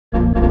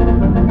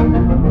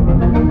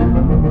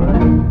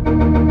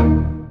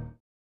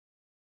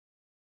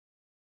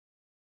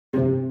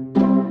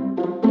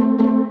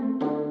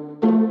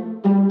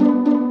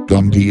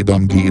dee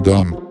dum.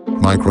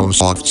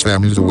 Microsoft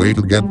Sam is a way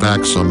to get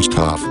back some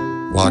stuff.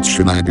 What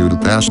should I do to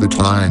pass the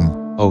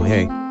time? Oh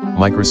hey,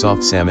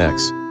 Microsoft Sam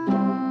X.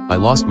 I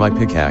lost my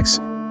pickaxe,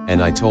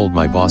 and I told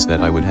my boss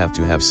that I would have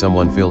to have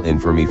someone fill in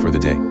for me for the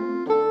day.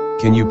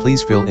 Can you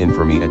please fill in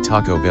for me at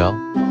Taco Bell?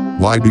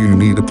 Why do you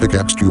need a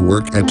pickaxe to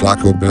work at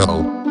Taco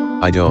Bell?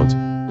 I don't.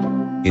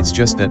 It's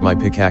just that my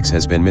pickaxe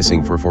has been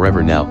missing for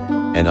forever now,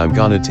 and I'm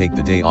gonna take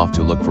the day off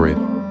to look for it.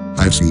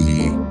 I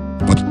see.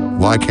 But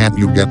why can't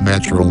you get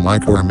Natural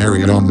Mike or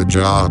Mary on the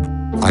job?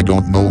 I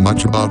don't know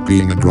much about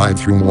being a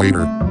drive-thru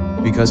waiter.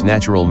 Because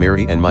Natural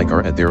Mary and Mike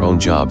are at their own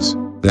jobs.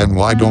 Then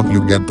why don't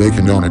you get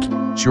bacon on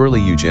it? Surely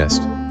you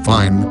jest.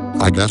 Fine,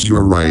 I guess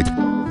you're right.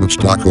 Which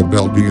Taco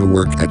Bell do you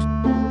work at?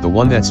 The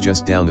one that's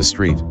just down the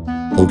street.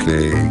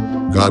 Okay,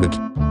 got it.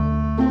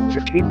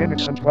 15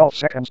 minutes and 12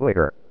 seconds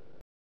later.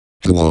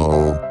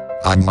 Hello,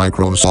 I'm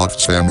Microsoft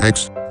Sam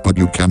X, but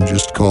you can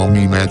just call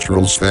me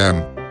Natural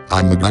Sam.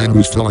 I'm the guy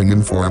who's filling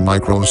in for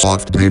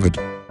Microsoft David.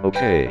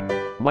 Okay.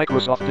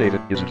 Microsoft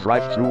David is a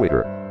drive-thru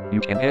waiter.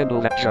 You can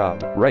handle that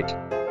job, right?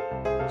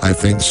 I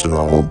think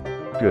so.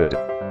 Good.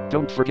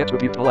 Don't forget to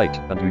be polite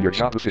and do your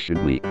job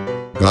efficiently.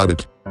 Got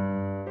it.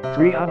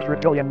 300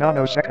 billion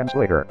nanoseconds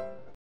later.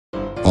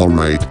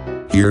 Alright,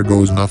 here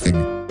goes nothing.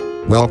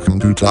 Welcome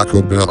to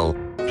Taco Bell.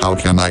 How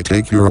can I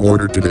take your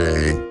order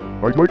today?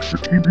 I'd like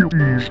 15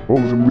 BLTs, all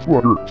of them with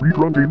water, 3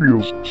 grande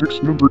meals,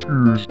 6 number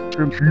 2s,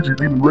 10 cheesy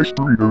bean and rice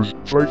burritos,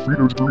 5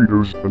 Fritos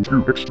burritos, and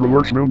 2 extra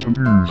large Mountain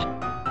Dews.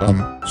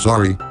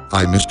 Sorry,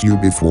 I missed you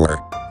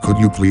before. Could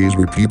you please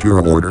repeat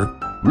your order?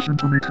 Listen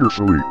to me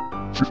carefully.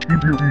 15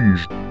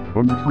 BLTs,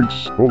 100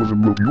 drinks, all of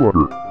them will be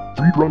water,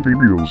 3 grande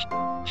meals,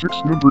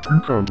 6 number 2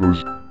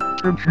 combos,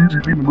 10 cheesy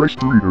bean and rice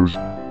burritos,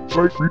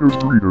 5 Fritos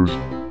burritos,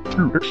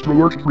 2 extra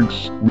large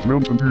drinks with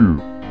Mountain Dew.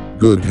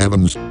 Good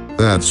heavens,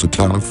 that's a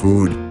ton of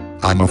food.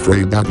 I'm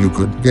afraid that you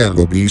could get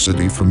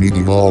obesity from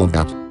eating all of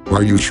that.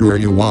 Are you sure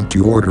you want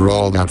to order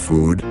all that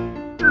food?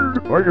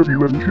 Dude, I have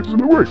 11 kids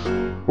and a wife.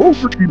 All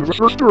 13 of us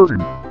are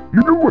starving.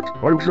 You know what?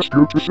 I'll just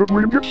go to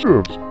Subway and get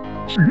subs.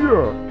 See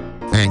ya.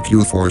 Thank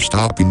you for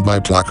stopping by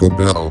Taco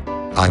Bell.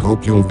 I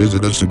hope you'll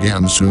visit us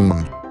again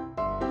soon.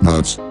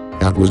 Nuts,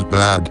 that was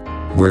bad.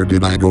 Where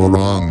did I go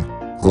wrong?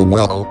 Oh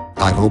well,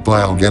 I hope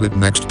I'll get it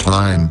next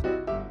time.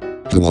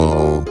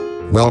 Hello.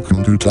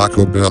 Welcome to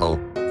Taco Bell.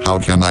 How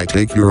can I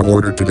take your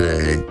order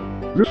today?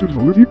 This is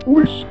the Liddy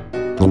Police.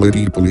 The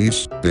Liddy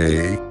Police,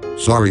 eh?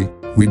 Sorry,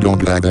 we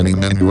don't have any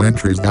menu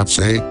entries that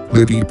say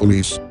Liddy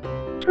Police.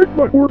 Take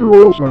my order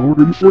or else I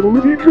order you for the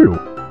Liddy Jail.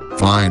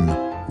 Fine.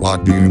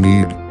 What do you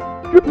need?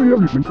 Give me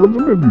everything from the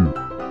menu.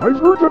 I've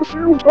heard that a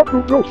few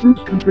Taco Bell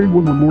foods contain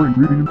one or more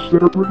ingredients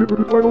that are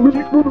prohibited by the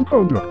Liddy Code of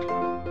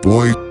Conduct.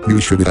 Boy,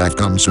 you should have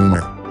come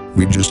sooner.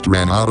 We just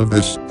ran out of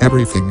this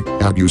everything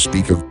that you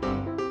speak of.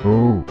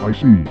 Oh, I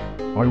see.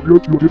 I'll go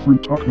to a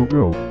different Taco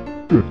Bell.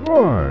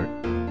 Goodbye.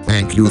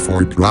 Thank you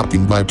for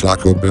dropping by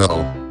Taco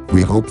Bell.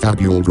 We hope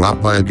that you'll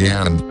drop by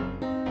again.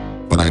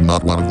 But I'm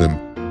not one of them.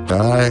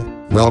 Hi,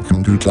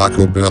 welcome to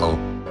Taco Bell.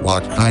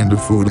 What kind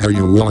of food are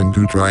you willing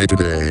to try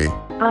today?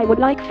 I would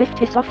like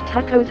 50 soft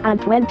tacos and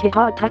 20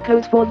 hard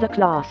tacos for the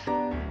class.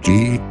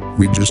 Gee,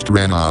 we just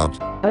ran out.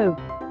 Oh.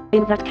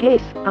 In that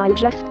case, I'll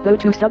just go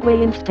to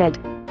Subway instead.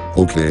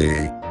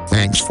 Okay,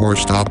 thanks for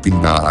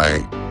stopping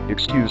by.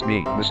 Excuse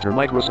me, Mr.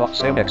 Microsoft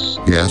Sam X.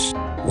 Yes,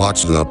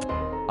 what's up?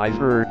 I've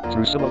heard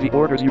through some of the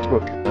orders you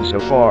took, and so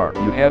far,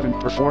 you haven't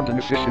performed an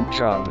efficient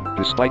job,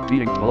 despite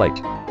being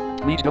polite.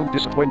 Please don't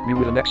disappoint me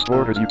with the next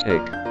orders you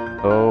take.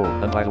 Oh,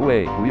 and by the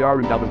way, we are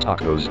in Double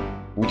Tacos.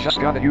 We just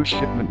got a huge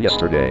shipment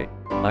yesterday.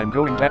 I'm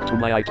going back to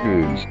my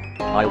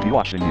iTunes. I'll be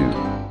watching you.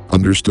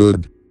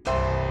 Understood.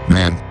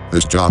 Man,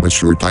 this job is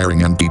sure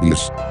tiring and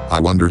tedious. I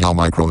wonder how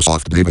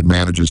Microsoft David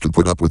manages to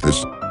put up with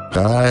this.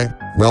 Hi,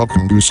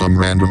 welcome to some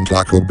random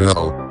Taco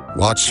Bell.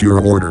 What's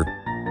your order?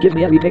 Give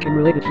me every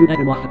bacon-related food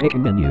item off the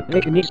bacon menu.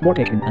 Bacon needs more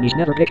bacon, and he's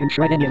never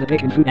tried any of the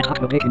bacon food at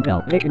Taco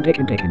Bell. Bacon.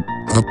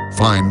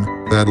 Fine.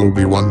 That'll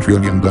be $1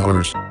 trillion.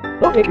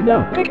 Oh, bacon,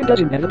 no. Bacon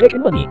doesn't have the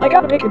bacon money. I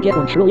got a bacon, get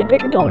 $1 trillion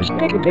bacon dollars.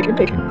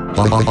 Bacon.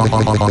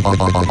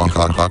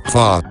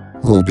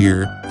 Oh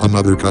dear,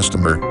 another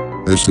customer.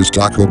 This is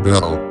Taco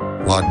Bell.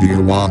 What do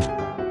you want?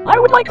 I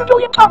would like 1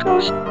 billion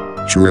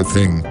tacos. Sure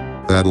thing.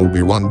 That'll be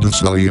 $1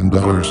 zillion.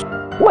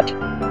 What?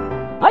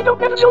 I don't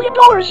have $1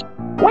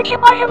 zillion. Why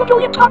can't I have 1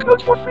 billion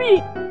tacos for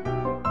free?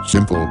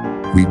 Simple.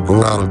 We'd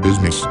go out of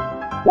business.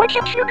 Why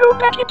can't you go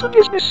back into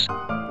business?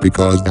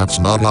 Because that's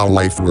not how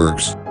life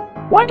works.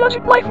 Why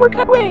doesn't life work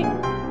that way?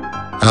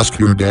 Ask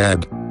your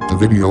dad. The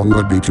video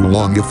would be too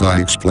long if I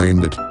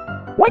explained it.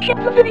 Why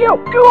can't the video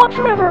go on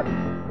forever?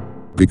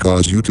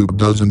 Because YouTube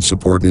doesn't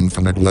support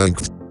infinite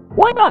length.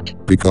 Why not?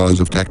 Because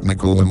of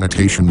technical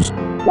limitations.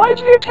 Why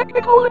is there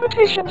technical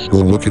limitations? Go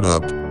look it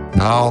up.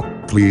 Now,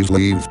 please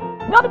leave.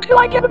 Not until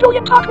I get 1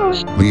 billion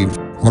tacos. Leave,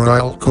 or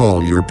I'll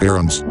call your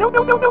parents. No,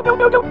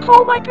 don't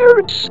call my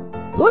parents.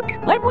 Look,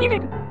 I'm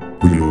leaving.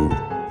 Whew.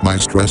 My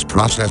stress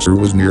processor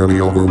was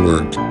nearly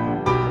overworked.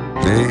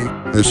 Hey,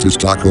 this is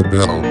Taco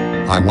Bell.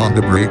 I want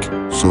a break,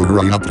 so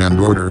hurry up and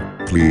order,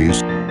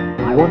 please.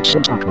 I want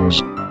some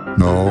tacos?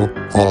 No,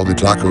 all the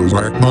tacos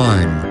are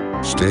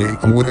mine. Stay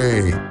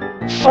away.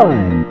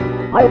 Fine.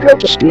 I'll go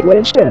to Speedway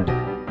instead.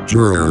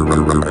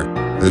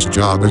 This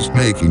job is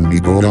making me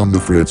go on the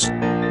fritz.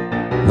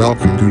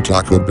 Welcome to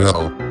Taco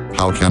Bell.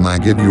 How can I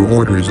give you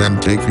orders and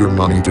take your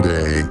money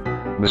today?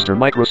 Mr.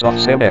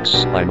 Microsoft Sam X,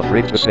 I'm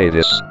afraid to say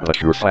this,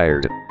 but you're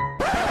fired.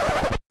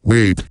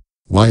 Wait,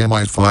 why am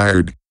I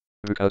fired?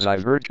 Because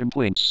I've heard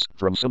complaints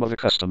from some of the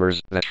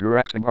customers that you're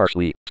acting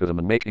harshly to them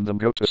and making them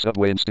go to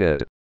Subway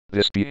instead.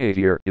 This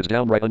behavior is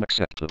downright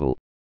unacceptable.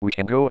 We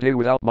can go a day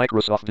without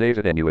Microsoft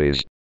David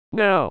anyways.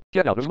 Now,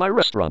 get out of my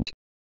restaurant.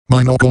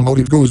 My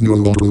locomotive goes no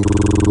longer.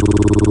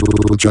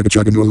 Chugga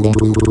chugga no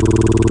longer.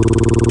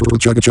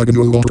 Chugga chugga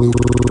no longer.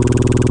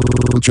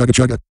 Chugga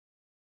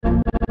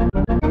chugga.